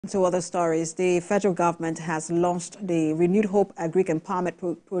To other stories, the federal government has launched the renewed Hope Agric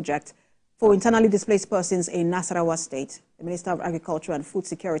Empowerment Project for internally displaced persons in Nasarawa State. The Minister of Agriculture and Food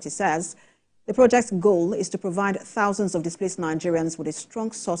Security says the project's goal is to provide thousands of displaced Nigerians with a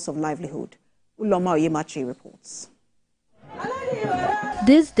strong source of livelihood. Uloma Oyemachi reports.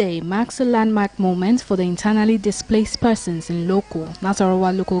 This day marks a landmark moment for the internally displaced persons in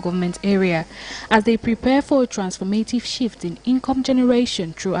Nasarawa local government area as they prepare for a transformative shift in income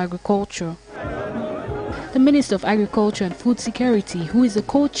generation through agriculture. The Minister of Agriculture and Food Security, who is the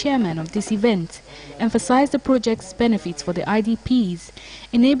co-chairman of this event, emphasized the project's benefits for the IDPs,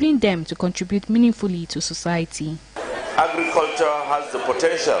 enabling them to contribute meaningfully to society. Agriculture has the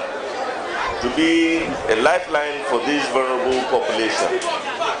potential to be a lifeline for this vulnerable population.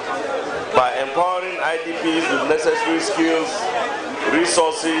 By empowering IDPs with necessary skills,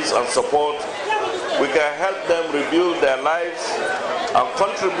 resources and support, we can help them rebuild their lives and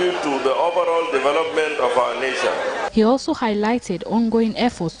contribute to the overall development of our nation. He also highlighted ongoing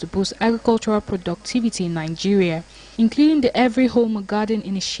efforts to boost agricultural productivity in Nigeria, including the Every Home a Garden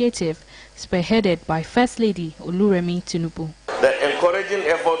initiative spearheaded by First Lady Oluremi Tinubu. The encouraging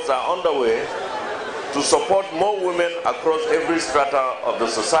efforts are underway to support more women across every strata of the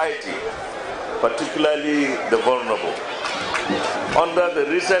society, particularly the vulnerable. Under the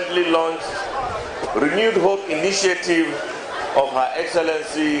recently launched Renewed Hope initiative of Her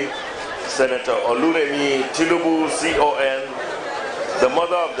Excellency Senator Oluremi Tinubu, CON, the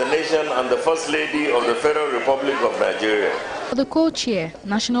mother of the nation and the First Lady of the Federal Republic of Nigeria. For the co-chair,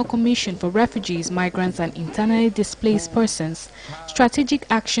 National Commission for Refugees, Migrants and Internally Displaced Persons, strategic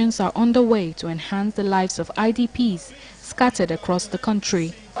actions are underway to enhance the lives of IDPs scattered across the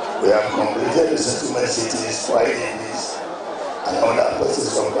country. We have completed the settlement cities for IDPs and other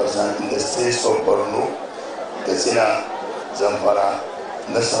persons of concern in the states of Borno, Katsina, Zamfara,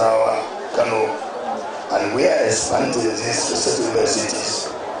 Nasarawa, Kano, and we are expanding these settlement cities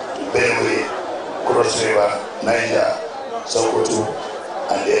to Benue, Cross River, Niger, Sokoto,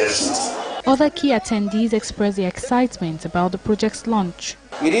 and the FCT. Other key attendees expressed their excitement about the project's launch.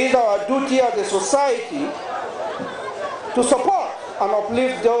 It is our duty as a society to support and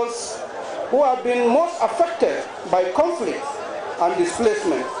uplift those who have been most affected by conflict and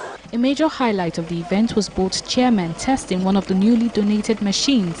displacement. A major highlight of the event was both chairman testing one of the newly donated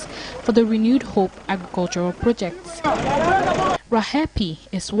machines for the Renewed Hope agricultural projects. Rahepi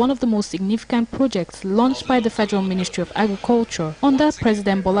is one of the most significant projects launched by the Federal Ministry of Agriculture under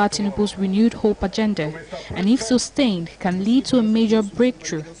President Bola Tinubu's Renewed Hope agenda, and if sustained, can lead to a major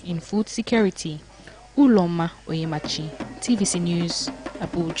breakthrough in food security. Uloma Oyemachi, TVC News,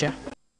 Abuja.